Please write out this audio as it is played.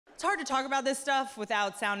It's hard to talk about this stuff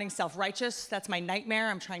without sounding self-righteous. That's my nightmare.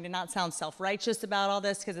 I'm trying to not sound self-righteous about all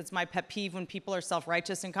this because it's my pet peeve when people are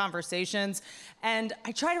self-righteous in conversations. And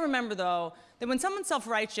I try to remember, though, that when someone's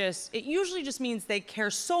self-righteous, it usually just means they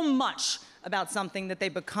care so much about something that they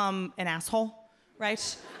become an asshole,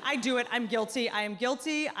 right? I do it. I'm guilty. I am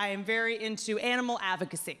guilty. I am very into animal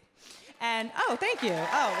advocacy. And, oh, thank you.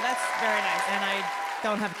 Oh, that's very nice. And I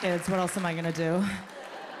don't have kids. What else am I gonna do?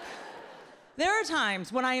 There are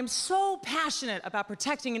times when I am so passionate about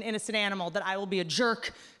protecting an innocent animal that I will be a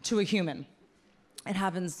jerk to a human. It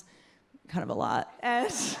happens kind of a lot.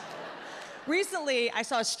 And recently, I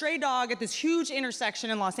saw a stray dog at this huge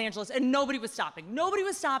intersection in Los Angeles, and nobody was stopping. Nobody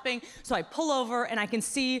was stopping, so I pull over, and I can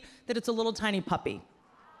see that it's a little tiny puppy.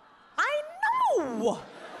 I know!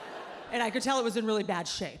 And I could tell it was in really bad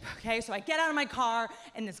shape, okay? So I get out of my car,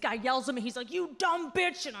 and this guy yells at me. He's like, "You dumb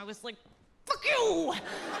bitch!" And I was like, "Fuck you!"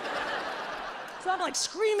 So I'm like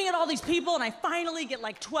screaming at all these people, and I finally get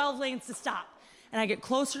like 12 lanes to stop. And I get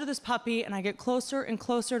closer to this puppy, and I get closer and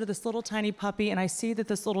closer to this little tiny puppy, and I see that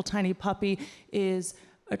this little tiny puppy is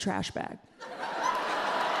a trash bag.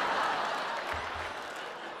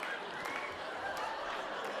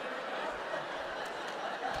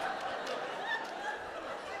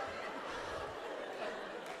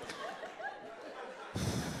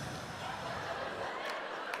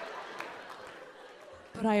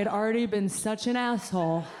 But I had already been such an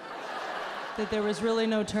asshole that there was really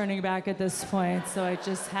no turning back at this point, so I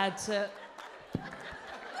just had to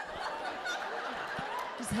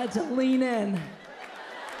lean in.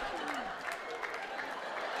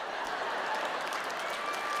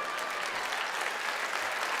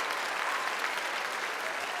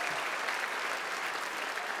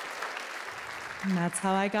 And that's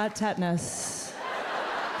how I got tetanus.